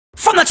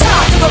From the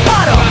top to the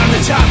bottom, the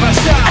top I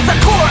stop. At the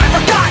core, I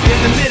forgot.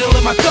 In the middle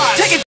of my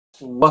thoughts. Take it.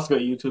 What's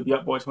good, YouTube?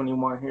 Yup Boy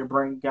 21 here,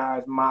 bringing you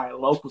guys my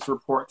locals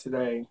report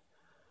today.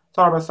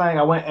 Sorry about saying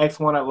I went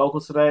X1 at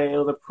locals today. It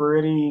was a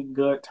pretty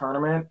good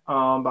tournament.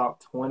 About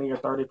 20 or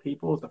 30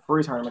 people. It's a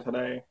free tournament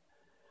today.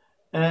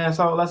 And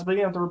so let's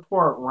begin with the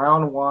report.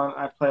 Round 1,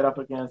 I played up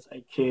against a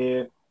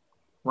kid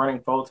running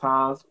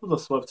photons. It was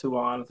a Swift 2,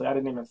 honestly. I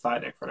didn't even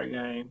side deck for the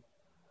game.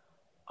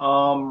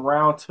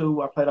 Round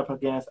 2, I played up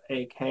against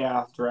a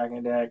Chaos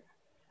Dragon deck.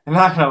 And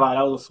not gonna lie,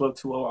 that was a Swift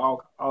 2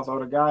 also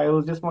the guy. It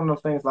was just one of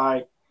those things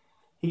like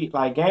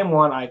game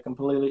 1,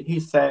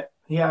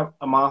 he had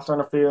a monster in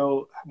the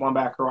field, one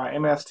back row. I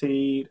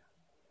MST'd.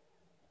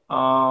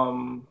 I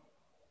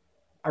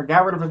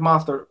got rid of his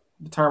monster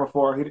the turn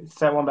before. He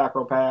set one back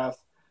row pass.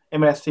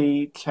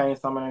 MST, chain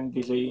summon, and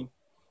GG.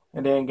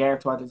 And then game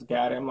 2, I just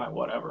got it. I'm like,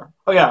 whatever.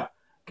 Oh yeah,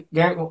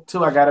 game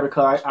 2, I got it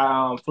because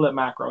I flipped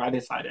macro. I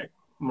did side deck.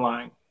 I'm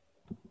lying.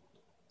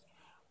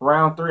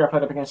 Round 3, I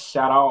played up against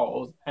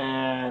Shadows,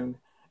 and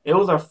it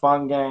was a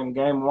fun game.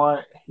 Game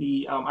 1,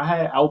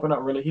 I opened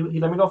up really. He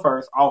let me go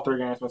first all 3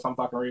 games for some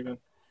fucking reason.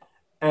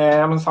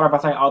 And I'm gonna start by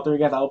saying all 3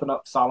 games I opened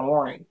up Solemn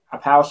Warning. I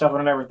power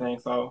shuffled and everything.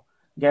 So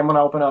game 1,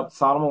 I opened up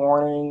Solemn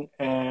Warning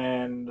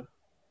and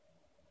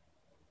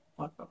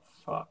what the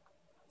fuck?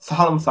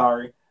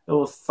 Sorry. It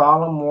was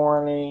Solemn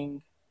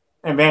Warning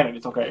and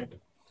Vanities. Okay.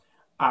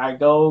 I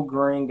go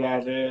Green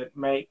Gadget.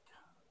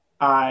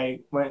 I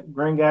went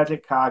Green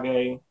Gadget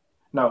Kage.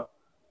 No.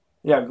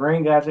 Yeah,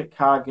 Green Gadget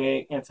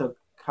Kage into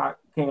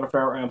King of the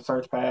Pharaoh M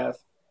search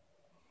pass.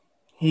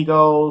 He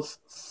goes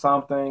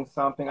something,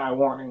 I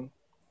warning.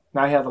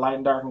 Now he has a Light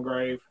and Dark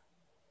Engrave.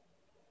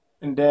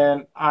 And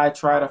then I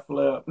try to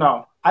flip.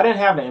 No, I didn't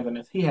have the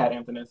Emptiness. He had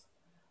Emptiness.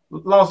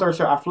 Long story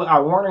short, I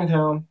warned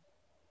him.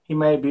 He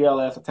made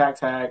BLS, attack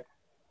tag.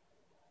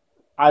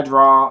 I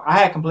draw. I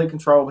had complete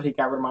control, but he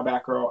got rid of my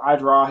back row. I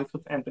draw. He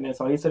flipped Emptiness.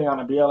 So he's sitting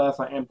on a BLS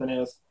or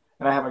Emptiness.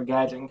 And I have a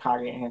Gadget and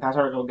Kage in hand. I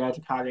tried to go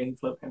Gadget Kage. He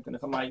flipped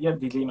Emptiness. I'm like, yep,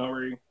 GG, no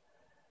re.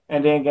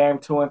 And then game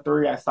 2 and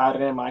 3, I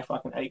sided in my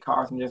fucking 8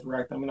 cards and just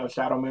wrecked them. You know,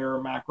 Shadow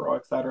Mirror, Macro,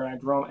 etc. I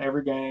drew them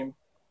every game.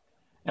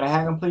 And I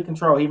had complete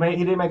control. He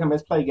did make a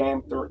misplay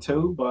game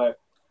 2, but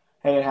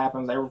hey, it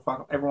happens.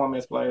 Everyone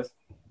misplays.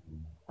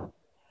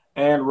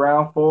 And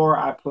round 4,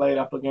 I played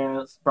up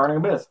against Burning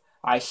Abyss.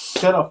 I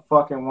should have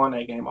fucking won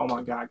that game. Oh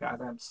my god, guys,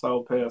 I'm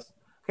so pissed.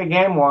 Okay,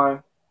 game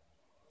 1.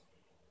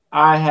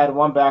 I had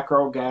one back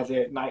row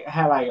Gadget, and I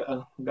had like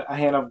a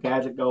hand of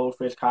Gadget,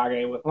 Goldfish,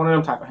 Kage, with one of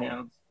them type of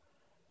hands.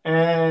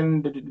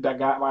 And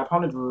my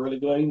opponent drew really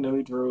good. He knew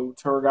he drew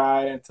Tour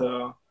Guide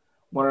into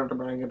one of the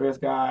Burning Abyss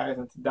guys,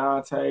 into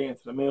Dante,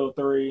 into the Mill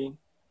 3.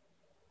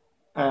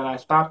 And I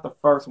stopped the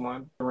first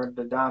one, rid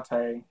of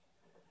Dante.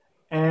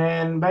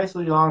 And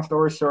basically, long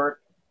story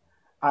short,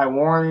 I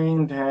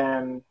warned,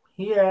 and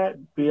he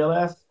had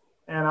BLS,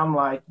 and I'm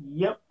like,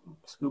 yep,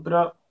 scoop it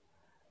up.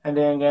 And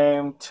then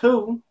game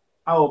 2,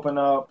 I open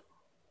up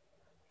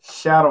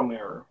Shadow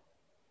Mirror.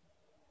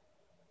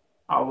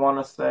 I want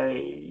to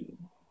say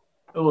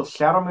it was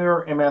Shadow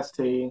Mirror,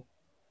 MST,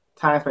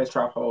 Time Space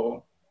Trap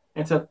Hole,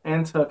 into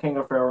King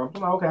of Pharaoh.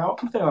 I'm like, okay,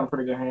 I'm still on a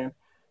pretty good hand.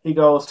 He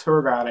goes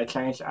Tour Guide. I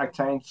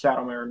changed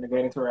Shadow Mirror,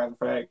 negating Tour Guide's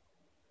effect.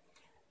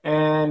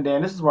 And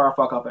then this is where I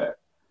fuck up at.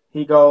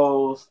 He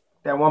goes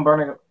that one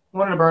of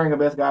the Burning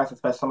Abyss guys to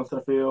special summons to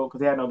the field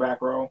because he had no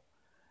back row.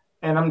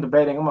 And I'm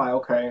debating. I'm like,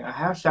 okay, I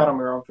have Shadow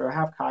Mirror on the field. I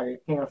have Kage,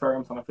 King of the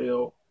Pharaoh on the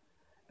field.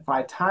 If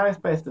I time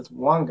space this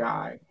one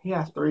guy, he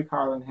has 3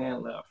 cards in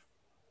hand left.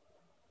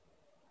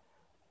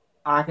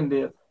 I can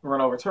just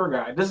run over Tour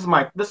Guide. This is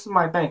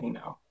my thinking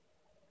now.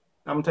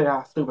 I'm gonna tell you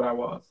how stupid I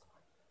was.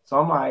 So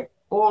I'm like,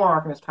 or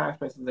I can just time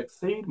space this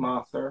Exceed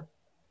monster.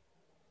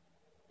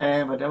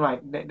 But then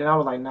I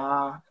was like,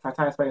 nah. If I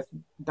time space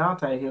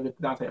Dante, he'll get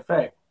the Dante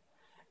effect.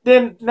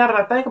 Then now that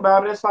I think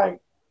about it, it's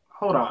like,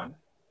 hold on.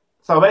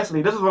 So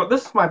basically, this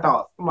is my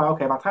thoughts. I'm like,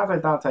 okay, if I time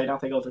space Dante,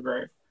 Dante goes to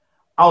grave.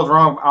 I was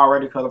wrong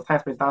already because if time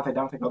space Dante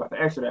goes out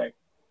to extra deck.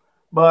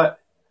 But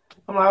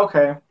I'm like,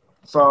 okay.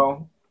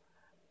 So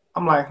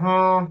I'm like,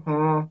 I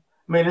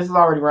mean, this is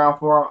already round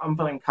 4. I'm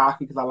feeling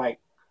cocky because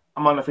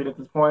I'm undefeated at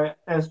this point.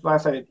 And like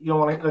I said, you don't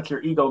want to let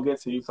your ego get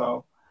to you.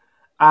 So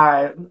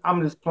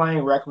I'm just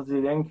playing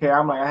recklessly. Didn't care.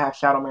 I'm like, I have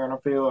Shadow Mirror on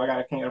the field. I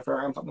got a King of the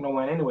Pharaoh. I'm something to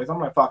win anyways. I'm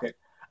like, fuck it.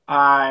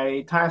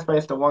 I time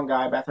spaced the one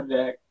guy back to the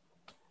deck,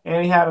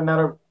 and he had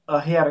another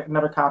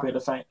copy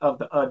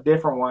of a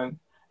different one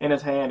in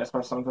his hand. That's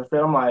something to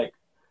fit. I'm like,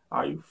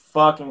 are you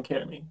fucking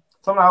kidding me?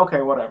 So I'm like,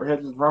 okay, whatever.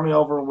 He'll just run me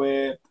over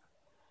with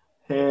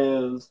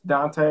his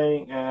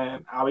Dante,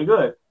 and I'll be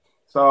good.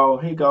 So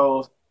he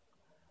goes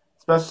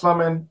special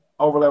summon,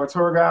 overlay with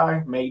Tour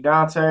Guy, make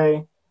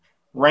Dante,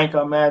 rank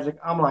up Magic.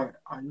 I'm like,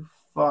 are you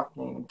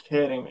fucking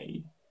kidding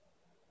me?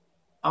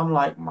 I'm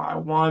like, my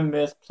one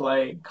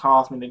misplay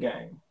cost me the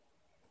game.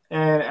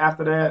 And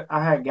after that,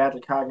 I had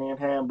Gadget Kage in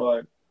hand,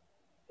 but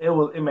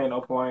it made no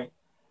point.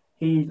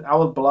 I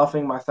was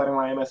bluffing my setting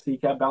line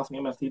MST, kept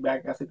bouncing MST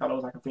back. I guess he thought it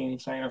was like a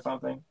Phoenix chain or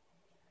something.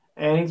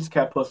 And he just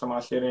kept pushing my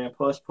shit in,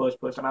 push,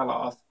 and I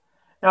lost.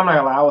 And I'm not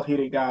gonna lie, I was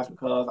heated, guys,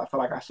 because I feel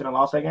like I shouldn't have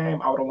lost that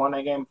game. I would have won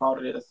that game if I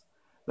would have just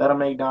let him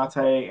make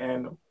Dante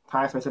and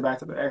time space it back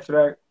to the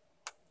extra deck.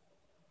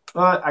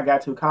 But I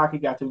got too cocky,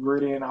 got too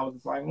greedy, and I was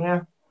just like,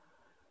 yeah,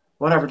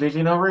 whatever,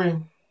 GG, no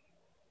read.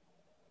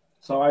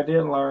 So I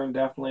did learn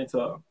definitely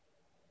to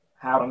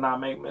how to not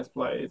make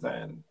misplays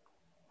and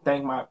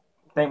think my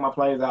think my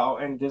plays out.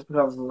 And just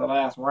because it's the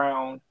last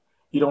round,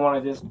 you don't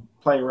want to just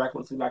play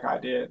recklessly like I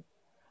did.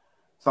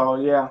 So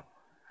yeah,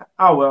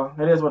 oh well,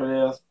 it is what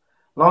it is.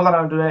 As long as I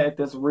don't do that at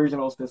this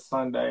regionals this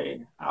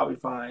Sunday, I'll be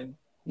fine.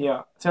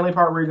 Yeah, Tinley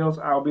Park regionals,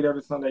 I'll be there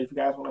this Sunday. If you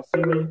guys want to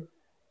see me,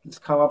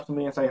 just come up to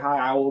me and say hi.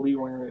 I will be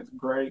wearing this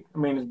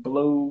this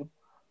blue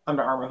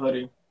Under Armour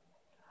hoodie.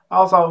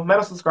 Also, met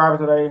a subscriber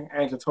today,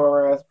 Angel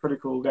Torres, pretty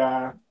cool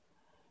guy.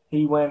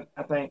 He went,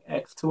 I think,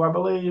 X2, I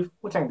believe,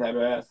 which ain't that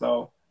bad.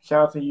 So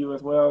shout out to you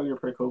as well. You're a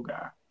pretty cool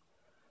guy.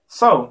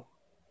 So,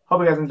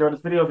 hope you guys enjoyed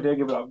this video. If you did,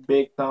 give it a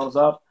big thumbs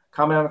up.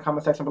 Comment in the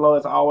comment section below,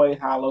 as always,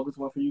 how Locals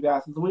went for you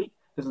guys this week.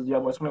 This is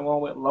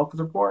Youngboy21 with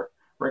Locals Report.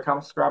 Rate,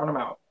 comment, subscribe, and I'm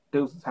out.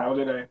 Deuces. Have a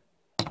good day.